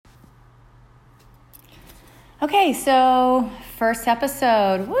Okay, so first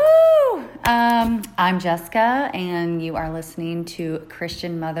episode. Woo! I'm Jessica, and you are listening to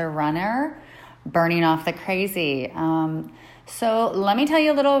Christian Mother Runner, Burning Off the Crazy. So let me tell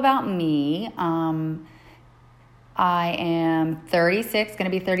you a little about me. I am 36, going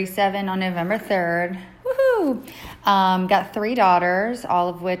to be 37 on November 3rd. Woohoo! Got 3 daughters, all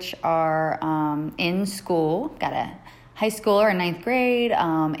of which are in school. Got a high schooler in 9th grade,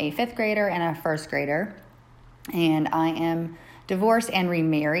 a 5th grader, and a 1st grader. And I am divorced and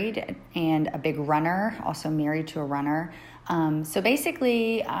remarried and a big runner, also married to a runner. So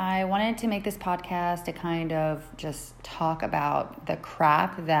basically, I wanted to make this podcast to kind of just talk about the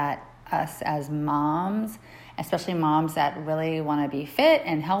crap that us as moms, especially moms that really want to be fit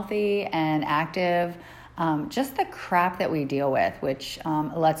and healthy and active, just the crap that we deal with, which,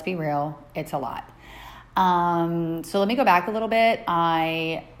 let's be real, it's a lot. So let me go back a little bit.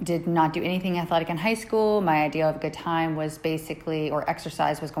 I did not do anything athletic in high school. My idea of a good time was or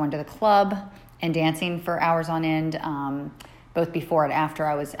exercise was going to the club and dancing for hours on end. Both before and after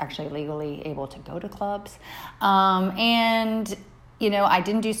I was actually legally able to go to clubs. And I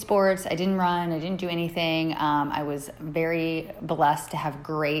didn't do sports. I didn't run. I didn't do anything. I was very blessed to have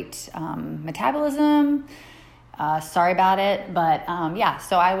great, metabolism. Sorry about it, but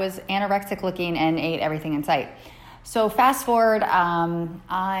so I was anorexic looking and ate everything in sight. So fast forward,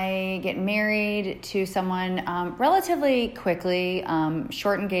 I get married to someone relatively quickly,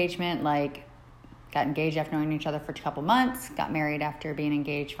 short engagement, got engaged after knowing each other for a couple months, got married after being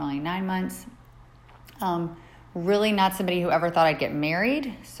engaged for only 9 months. Really not somebody who ever thought I'd get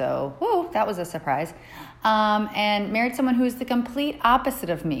married, so that was a surprise. And married someone who's the complete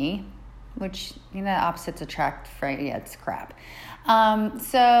opposite of me, which, opposites attract, it's crap.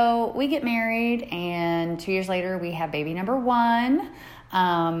 So we get married, and 2 years later, we have baby number 1.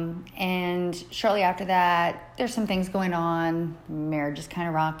 And shortly after that, there's some things going on. Marriage is kind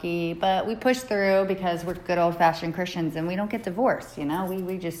of rocky, but we push through because we're good old-fashioned Christians, and we don't get divorced, you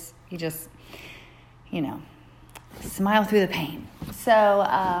just smile through the pain.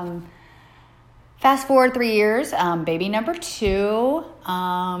 So, fast forward 3 years, baby number 2,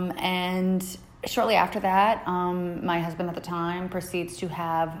 and shortly after that, my husband at the time proceeds to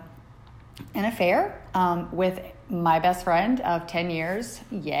have an affair with my best friend of 10 years.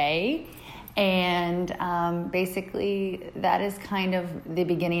 Yay. And basically, that is kind of the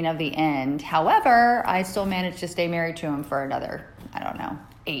beginning of the end. However, I still managed to stay married to him for another,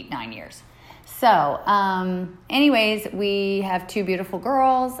 8-9 years. So, anyways, we have 2 beautiful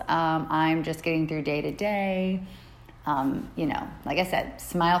girls. I'm just getting through day to day. Like I said,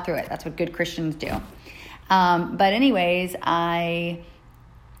 smile through it. That's what good Christians do. But anyways, I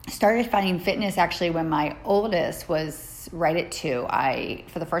started finding fitness actually when my oldest was right at 2. I,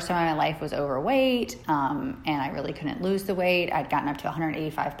 for the first time in my life, was overweight, and I really couldn't lose the weight. I'd gotten up to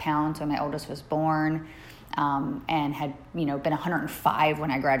 185 pounds when my oldest was born. And had, been 105 when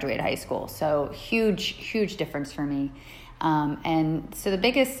I graduated high school. So huge difference for me. And so the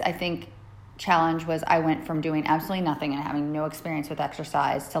biggest, I think, challenge was I went from doing absolutely nothing and having no experience with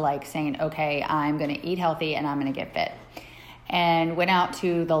exercise to saying, okay, I'm going to eat healthy and I'm going to get fit. And went out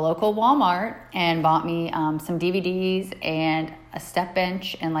to the local Walmart and bought me some DVDs and a step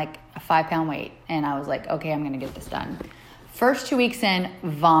bench and a 5-pound weight. And I was like, okay, I'm going to get this done. First 2 weeks in,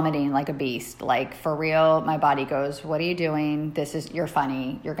 vomiting like a beast. For real, my body goes, what are you doing? You're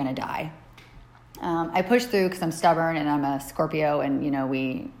funny. You're going to die. I pushed through because I'm stubborn and I'm a Scorpio, and,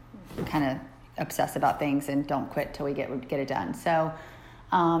 we kind of obsess about things and don't quit till we get it done. So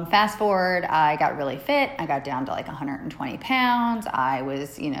fast forward, I got really fit. I got down to 120 pounds. I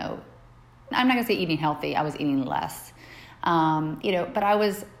was, I'm not going to say eating healthy. I was eating less, but I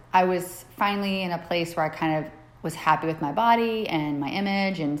was finally in a place where I kind of was happy with my body and my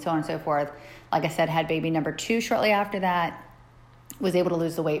image and so on and so forth. Like I said, had baby number 2 shortly after that, was able to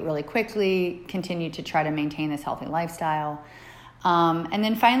lose the weight really quickly, continued to try to maintain this healthy lifestyle. And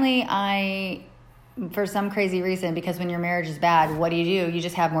then finally, for some crazy reason, because when your marriage is bad, what do? You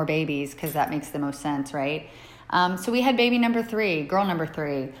just have more babies because that makes the most sense, right? So we had baby number 3, girl number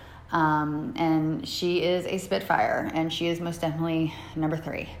 3, and she is a Spitfire, and she is most definitely number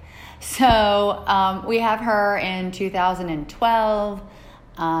 3. So we have her in 2012.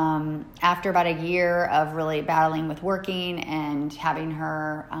 After about a year of really battling with working and having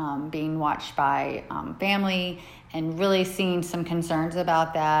her being watched by family and really seeing some concerns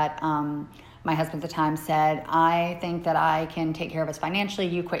about that, my husband at the time said, I think that I can take care of us financially.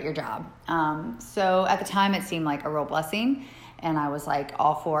 You quit your job. So at the time, it seemed like a real blessing, and I was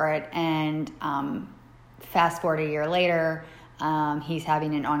all for it. And fast forward a year later, he's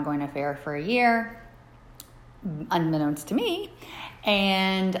having an ongoing affair for a year. unbeknownst to me.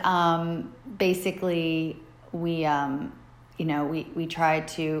 And basically, we tried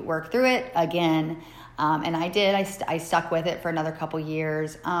to work through it again. And I did. I stuck with it for another couple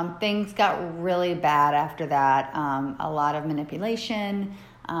years. Things got really bad after that. A lot of manipulation,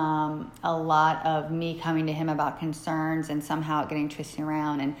 a lot of me coming to him about concerns and somehow getting twisted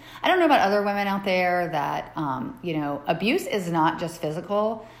around. And I don't know about other women out there that, abuse is not just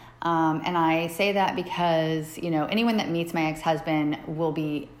physical. And I say that because, anyone that meets my ex-husband will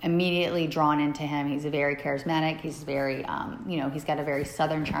be immediately drawn into him. He's very charismatic. He's very, he's got a very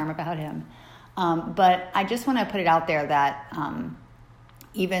Southern charm about him. But I just want to put it out there that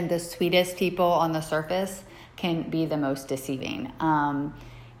even the sweetest people on the surface can be the most deceiving.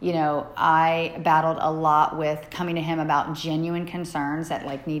 I battled a lot with coming to him about genuine concerns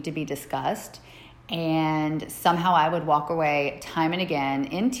that need to be discussed. And somehow I would walk away time and again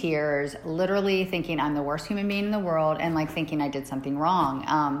in tears, literally thinking I'm the worst human being in the world and thinking I did something wrong.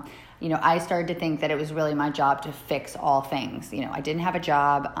 I started to think that it was really my job to fix all things. I didn't have a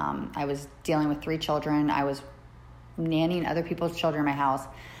job. I was dealing with 3 children. I was nannying other people's children in my house.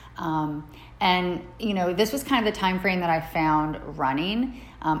 This was kind of the time frame that I found running.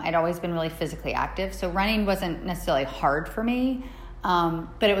 I'd always been really physically active. So running wasn't necessarily hard for me.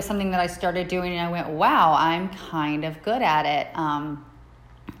 But it was something that I started doing and I went, wow, I'm kind of good at it.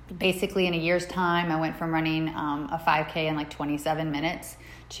 Basically in a year's time, I went from running a 5K in 27 minutes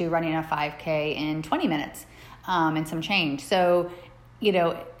to running a 5K in 20 minutes and some change. So,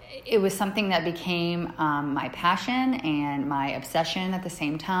 it was something that became my passion and my obsession at the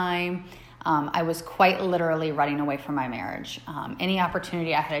same time. I was quite literally running away from my marriage. Any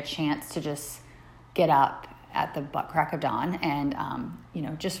opportunity I had a chance to just get up at the butt crack of dawn and,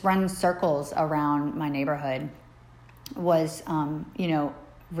 just run circles around my neighborhood was,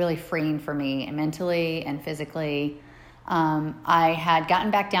 really freeing for me mentally and physically. I had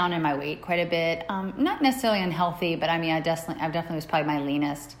gotten back down in my weight quite a bit. Not necessarily unhealthy, but I definitely was probably my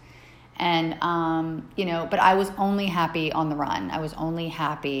leanest. And, but I was only happy on the run. I was only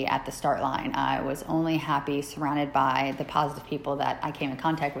happy at the start line. I was only happy surrounded by the positive people that I came in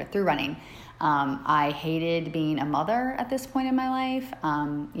contact with through running. I hated being a mother at this point in my life.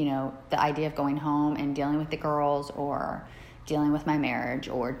 The idea of going home and dealing with the girls or dealing with my marriage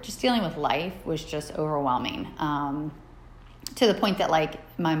or just dealing with life was just overwhelming. To the point that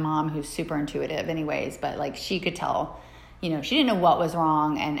my mom, who's super intuitive anyways, but she could tell, she didn't know what was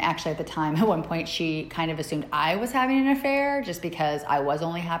wrong. And actually at the time, at one point, she kind of assumed I was having an affair just because I was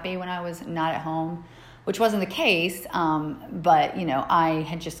only happy when I was not at home, which wasn't the case. But I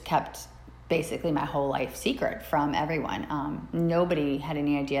had just kept basically my whole life secret from everyone. Nobody had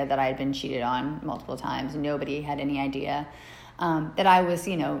any idea that I had been cheated on multiple times. Nobody had any idea that I was,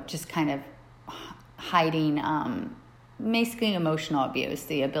 just kind of hiding basically emotional abuse,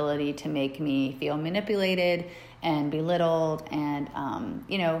 the ability to make me feel manipulated and belittled. And,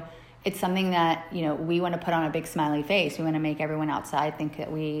 it's something that, we want to put on a big smiley face. We want to make everyone outside think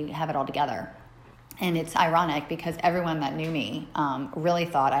that we have it all together. And it's ironic because everyone that knew me really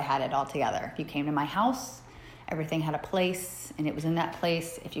thought I had it all together. If you came to my house, everything had a place, and it was in that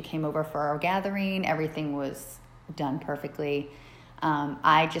place. If you came over for our gathering, everything was done perfectly.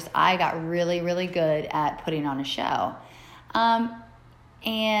 I got really, really good at putting on a show.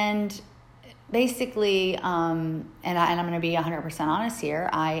 And basically, and I'm going to be 100% honest here,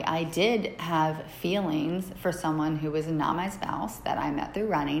 I did have feelings for someone who was not my spouse that I met through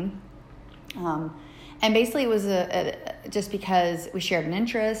running. And basically it was just because we shared an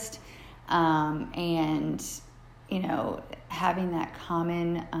interest, and, having that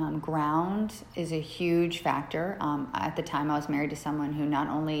common ground is a huge factor. At the time I was married to someone who not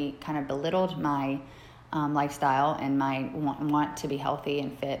only kind of belittled my lifestyle and my want to be healthy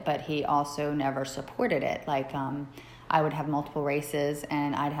and fit, but he also never supported it. I would have multiple races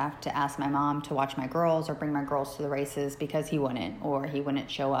and I'd have to ask my mom to watch my girls or bring my girls to the races because he wouldn't, or he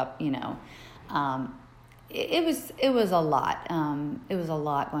wouldn't show up, It was a lot. It was a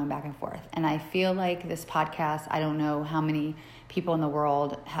lot going back and forth. And I feel like this podcast, I don't know how many people in the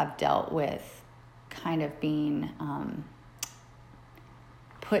world have dealt with kind of being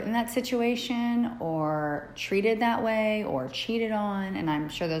put in that situation or treated that way or cheated on. And I'm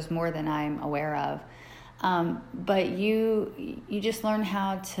sure there's more than I'm aware of. But you just learn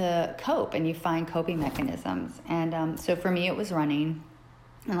how to cope and you find coping mechanisms. And so for me, it was running.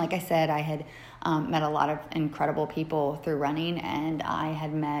 And like I said, I had met a lot of incredible people through running, and I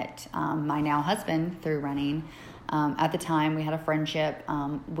had met my now husband through running. At the time, we had a friendship.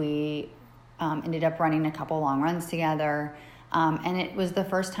 We ended up running a couple long runs together. And it was the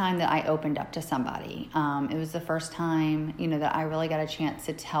first time that I opened up to somebody. It was the first time, that I really got a chance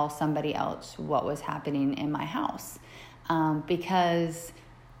to tell somebody else what was happening in my house. Because,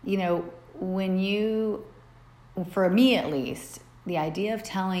 for me at least, the idea of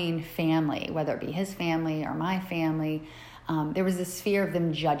telling family, whether it be his family or my family, there was this fear of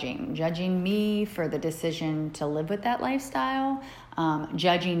them judging me for the decision to live with that lifestyle,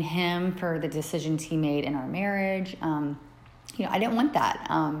 judging him for the decisions he made in our marriage. I didn't want that.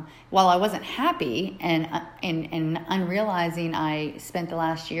 While I wasn't happy and unrealizing I spent the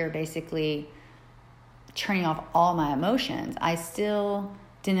last year basically turning off all my emotions, I still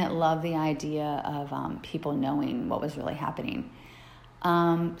didn't love the idea of people knowing what was really happening.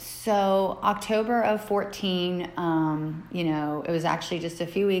 So October of 14, it was actually just a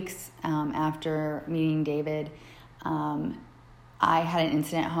few weeks after meeting David, I had an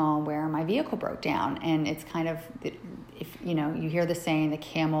incident at home where my vehicle broke down, and it's kind of, if you hear the saying,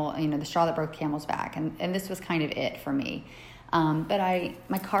 the straw that broke the camel's back, and this was kind of it for me. But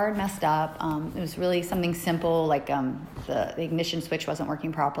my car had messed up. It was really something simple, like the ignition switch wasn't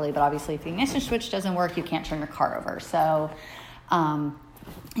working properly, but obviously if the ignition switch doesn't work, you can't turn your car over. So,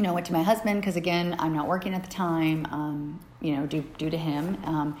 went to my husband, because again, I'm not working at the time, due to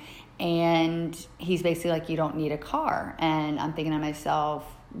him. And he's basically like, you don't need a car. And I'm thinking to myself,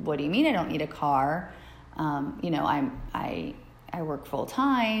 what do you mean I don't need a car? I work full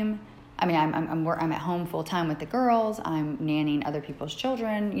time. I mean, I'm at home full time with the girls. I'm nannying other people's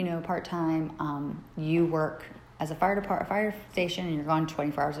children, part time. You work as a fire station, and you're gone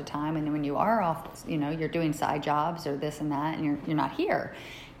 24 hours at a time. And then when you are off, you're doing side jobs or this and that, and you're not here.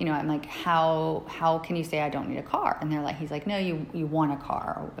 I'm like, how can you say I don't need a car? And he's like, no, you want a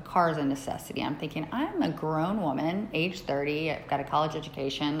car. A car is a necessity. I'm thinking, I'm a grown woman, age 30. I've got a college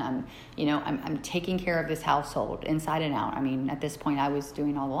education. I'm taking care of this household inside and out. I mean, at this point, I was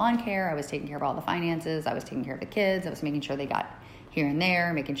doing all the lawn care. I was taking care of all the finances. I was taking care of the kids. I was making sure they got here and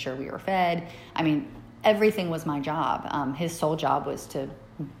there, making sure we were fed. I mean, everything was my job. His sole job was to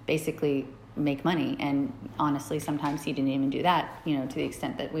basically make money, and honestly sometimes he didn't even do that, to the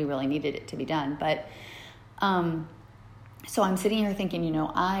extent that we really needed it to be done. But so I'm sitting here thinking,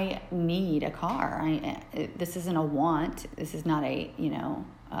 I need a car. This isn't a want, this is not a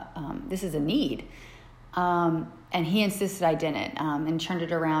this is a need. And he insisted I didn't, and turned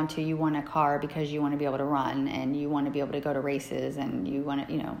it around to, you want a car because you want to be able to run, and you want to be able to go to races, and you want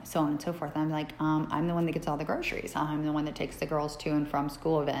to, so on and so forth. And I'm like, I'm the one that gets all the groceries. I'm the one that takes the girls to and from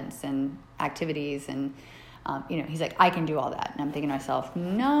school events and activities. And, he's like, I can do all that. And I'm thinking to myself,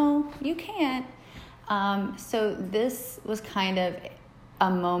 no, you can't. So this was kind of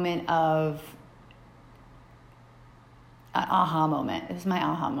a moment of an aha moment. It was my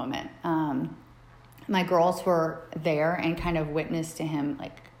aha moment. My girls were there and kind of witnessed to him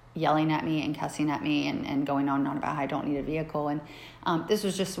like yelling at me and cussing at me and going on and on about how I don't need a vehicle. And this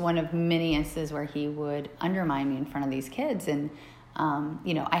was just one of many instances where he would undermine me in front of these kids. And,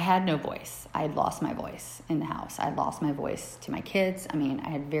 I had no voice. I had lost my voice in the house. I had lost my voice to my kids. I mean, I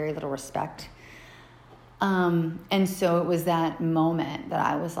had very little respect. And so it was that moment that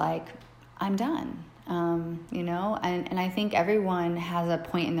I was like, I'm done. And I think everyone has a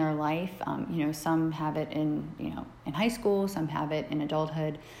point in their life. Some have it in high school, some have it in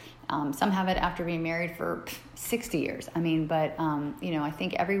adulthood, some have it after being married for 60 years. I mean, but, I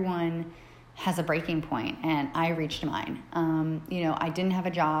think everyone has a breaking point, and I reached mine. I didn't have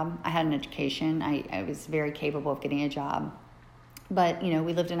a job. I had an education. I was very capable of getting a job, but,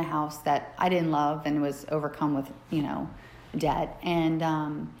 we lived in a house that I didn't love and was overcome with, debt.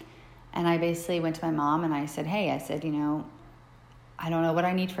 And I basically went to my mom and I said, hey, I don't know what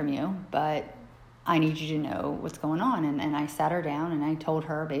I need from you, but I need you to know what's going on. And I sat her down and I told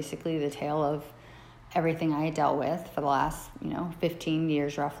her basically the tale of everything I had dealt with for the last, 15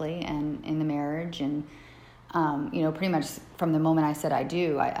 years roughly, and in the marriage. And, pretty much from the moment I said I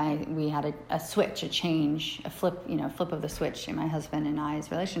do, we had a switch, a change, a flip of the switch in my husband and I's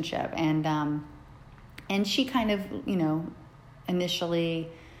relationship. And she kind of, initially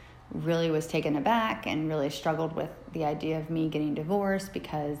really was taken aback and really struggled with the idea of me getting divorced,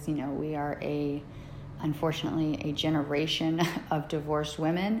 because, we are unfortunately a generation of divorced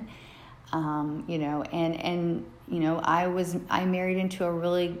women. I married into a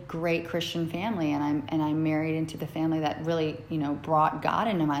really great Christian family, and I married into the family that really, brought God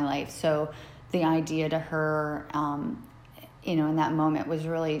into my life. So the idea to her, in that moment was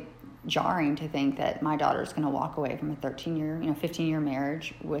really jarring, to think that my daughter's going to walk away from a 15-year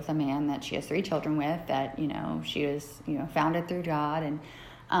marriage with a man that she has 3 children with, that, she was, founded through God. And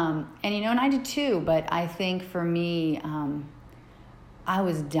I did too. But I think for me, I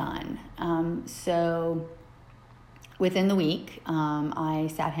was done. So within the week,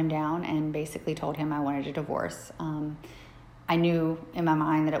 I sat him down and basically told him I wanted a divorce. I knew in my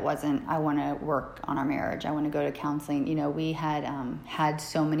mind that it wasn't, I want to work on our marriage. I want to go to counseling. We had had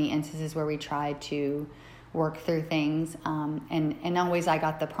so many instances where we tried to work through things. And always I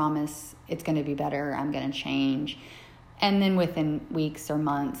got the promise, it's going to be better. I'm going to change. And then within weeks or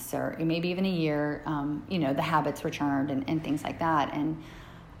months or maybe even a year, the habits returned and things like that.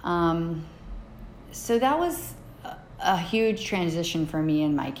 And so that was a huge transition for me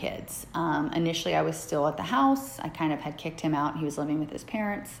and my kids. Initially, I was still at the house. I kind of had kicked him out. He was living with his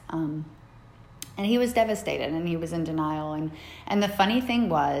parents. And he was devastated and he was in denial. And the funny thing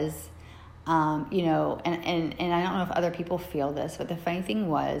was, and I don't know if other people feel this, but the funny thing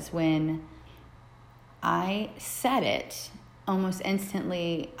was when I said it, almost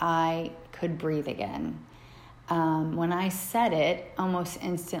instantly I could breathe again. When I said it, almost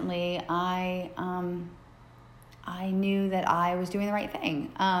instantly I knew that I was doing the right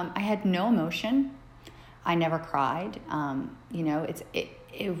thing. I had no emotion. I never cried.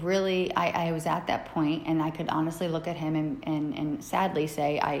 It really, I was at that point and I could honestly look at him and sadly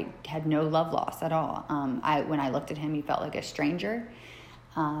say I had no love loss at all. When I looked at him, he felt like a stranger.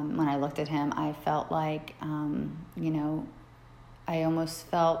 When I looked at him, I felt like, I almost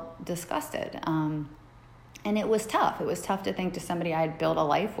felt disgusted. And it was tough. It was tough to think to somebody I had built a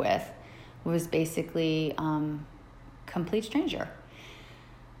life with was basically complete stranger.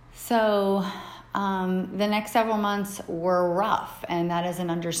 So the next several months were rough, and that is an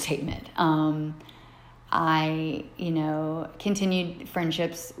understatement. I, continued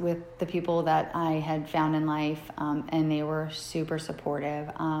friendships with the people that I had found in life, and they were super supportive.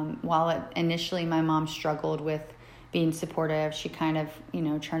 While initially my mom struggled with being supportive, she kind of,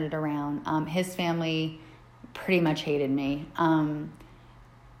 turned it around. His family pretty much hated me.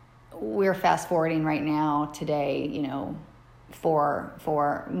 We're fast forwarding right now today, for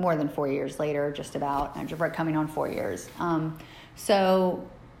more than 4 years later, just about, we're coming on 4 years. So,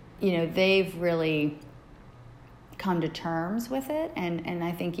 they've really come to terms with it. And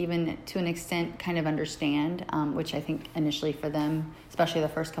I think even to an extent kind of understand, which I think initially for them, especially the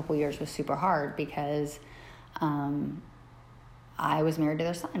first couple of years, was super hard because, I was married to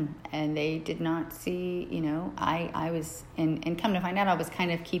their son and they did not see, I was, and come to find out I was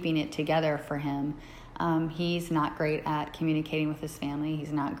kind of keeping it together for him. He's not great at communicating with his family.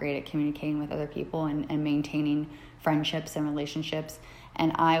 He's not great at communicating with other people and maintaining friendships and relationships.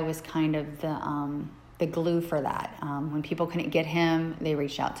 And I was kind of the glue for that. When people couldn't get him, they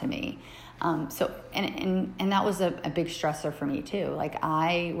reached out to me. So that was a big stressor for me too. Like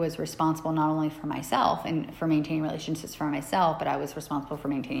I was responsible not only for myself and for maintaining relationships for myself, but I was responsible for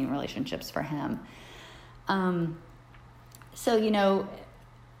maintaining relationships for him. So,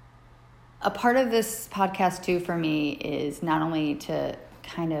 a part of this podcast too for me is not only to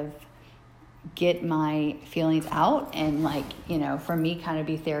kind of get my feelings out and for me kind of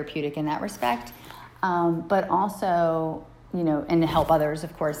be therapeutic in that respect, but also, and to help others,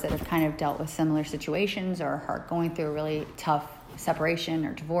 of course, that have kind of dealt with similar situations or are going through a really tough separation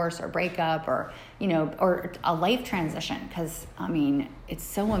or divorce or breakup or a life transition. Because, it's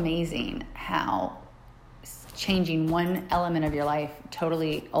so amazing how changing one element of your life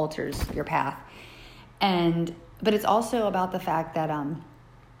totally alters your path. But it's also about the fact that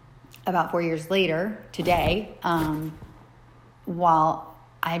about 4 years later, today, while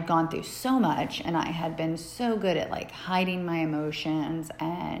I had gone through so much and I had been so good at hiding my emotions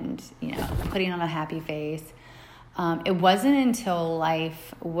and, putting on a happy face. It wasn't until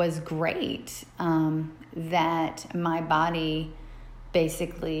life was great that my body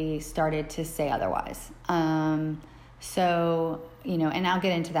basically started to say otherwise. So, and I'll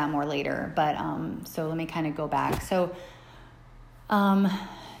get into that more later, but so let me kind of go back. So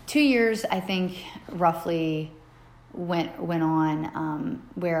 2 years, I think, roughly went on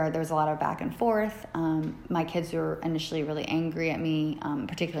where there was a lot of back and forth. My kids were initially really angry at me,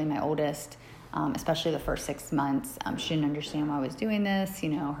 particularly my oldest, especially the first 6 months. She didn't understand why I was doing this.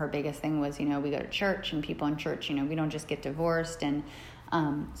 Her biggest thing was, we go to church and people in church, we don't just get divorced. And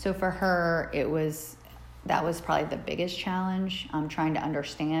so for her, that was probably the biggest challenge, trying to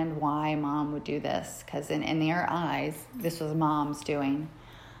understand why mom would do this. Because in their eyes, this was mom's doing.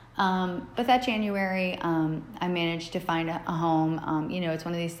 But that January, I managed to find a home. It's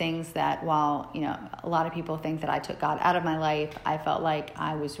one of these things that while, a lot of people think that I took God out of my life, I felt like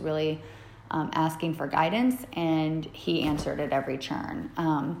I was really asking for guidance, and he answered at every turn.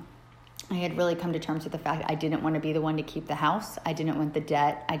 I had really come to terms with the fact I didn't want to be the one to keep the house. I didn't want the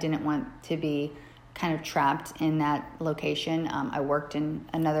debt. I didn't want to be kind of trapped in that location. I worked in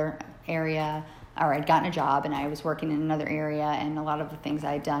another area, or I'd gotten a job and I was working in another area, and a lot of the things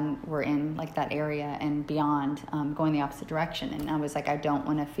I had done were in like that area and beyond, going the opposite direction. And I was like, I don't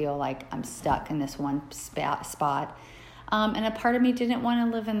want to feel like I'm stuck in this one spot. And a part of me didn't want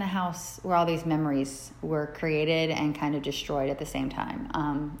to live in the house where all these memories were created and kind of destroyed at the same time.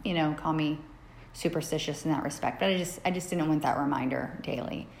 Call me superstitious in that respect, but I just didn't want that reminder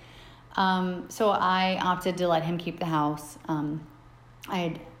daily. So I opted to let him keep the house. I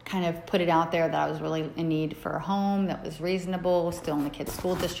had kind of put it out there that I was really in need for a home that was reasonable, still in the kids'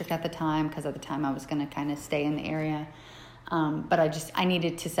 school district at the time, because at the time I was going to kind of stay in the area. But I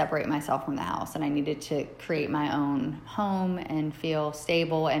needed to separate myself from the house, and I needed to create my own home and feel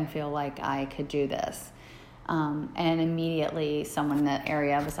stable and feel like I could do this. And immediately someone in that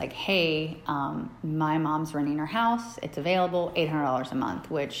area was like, hey, my mom's renting her house. It's available, $800 a month,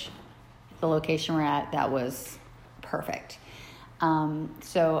 which the location we're at, that was perfect.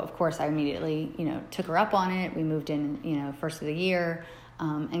 So of course I immediately, took her up on it. We moved in, first of the year,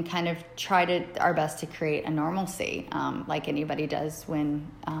 and kind of tried our best to create a normalcy, like anybody does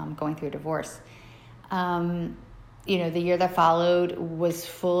when, going through a divorce. The year that followed was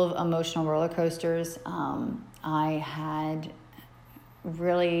full of emotional roller coasters. I had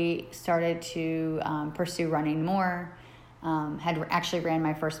really started to, pursue running more, had actually ran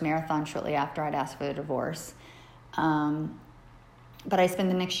my first marathon shortly after I'd asked for the divorce. But I spent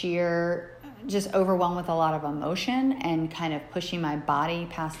the next year just overwhelmed with a lot of emotion and kind of pushing my body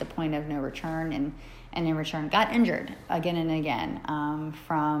past the point of no return, and in return got injured again and again,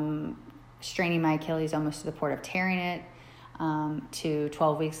 from straining my Achilles almost to the point of tearing it, to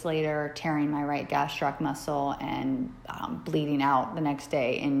 12 weeks later tearing my right gastroc muscle and bleeding out the next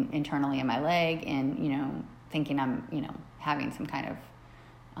day internally in my leg, and thinking I'm having some kind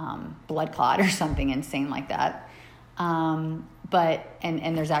of blood clot or something insane like that. But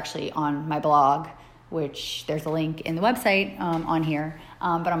there's actually on my blog, which there's a link in the website on here,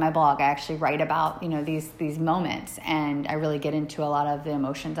 but on my blog I actually write about these moments, and I really get into a lot of the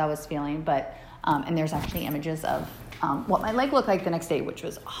emotions I was feeling. But and there's actually images of what my leg looked like the next day, which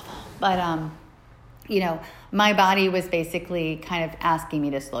was awful. But my body was basically kind of asking me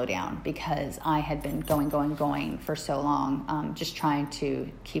to slow down, because I had been going for so long, just trying to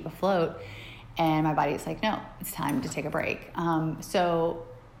keep afloat. And my body was like, no, it's time to take a break. So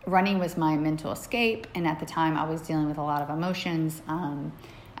running was my mental escape. And at the time I was dealing with a lot of emotions.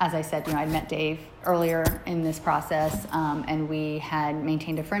 As I said, I'd met Dave earlier in this process, and we had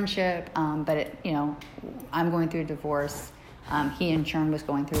maintained a friendship. But I'm going through a divorce. He in turn was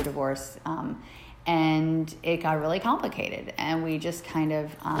going through a divorce. And it got really complicated. And we just kind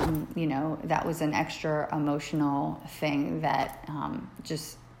of, that was an extra emotional thing that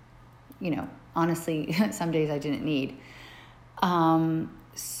honestly, some days I didn't need.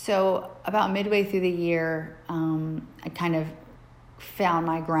 So about midway through the year, I kind of found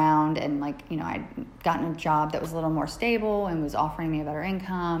my ground, and I'd gotten a job that was a little more stable and was offering me a better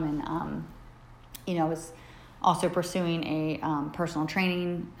income. And, I was also pursuing a personal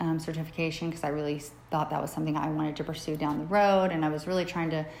training certification, because I really thought that was something I wanted to pursue down the road. And I was really trying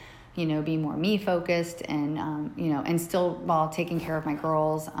to be more me focused, and, and still while taking care of my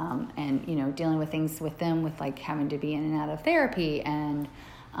girls, and, dealing with things with them, with like having to be in and out of therapy, and,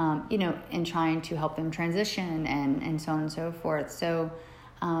 and trying to help them transition, and so on and so forth. So,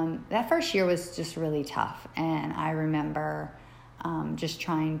 that first year was just really tough. And I remember, just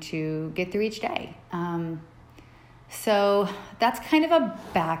trying to get through each day. So that's kind of a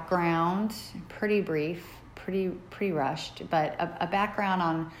background, pretty brief, pretty rushed, but a background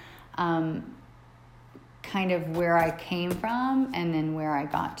on, kind of where I came from and then where I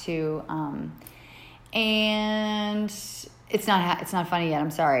got to, and it's not funny yet.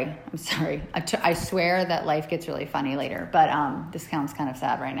 I'm sorry. I swear that life gets really funny later, but, this sounds kind of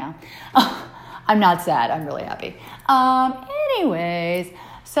sad right now. I'm not sad. I'm really happy. Anyways,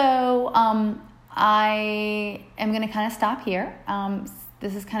 so, I am going to kind of stop here.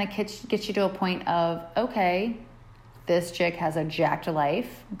 This is kind of gets you to a point of, okay, this chick has a jacked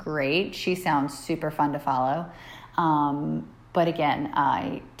life. Great. She sounds super fun to follow. But again,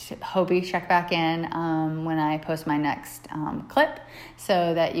 I hope you check back in when I post my next clip,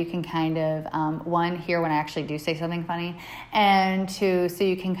 so that you can kind of, one, hear when I actually do say something funny, and two, so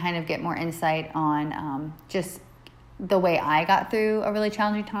you can kind of get more insight on just the way I got through a really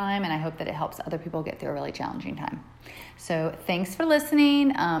challenging time, and I hope that it helps other people get through a really challenging time. So thanks for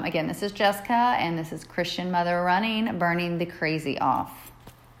listening. Again, this is Jessica, and this is Christian Mother Running, burning the crazy off.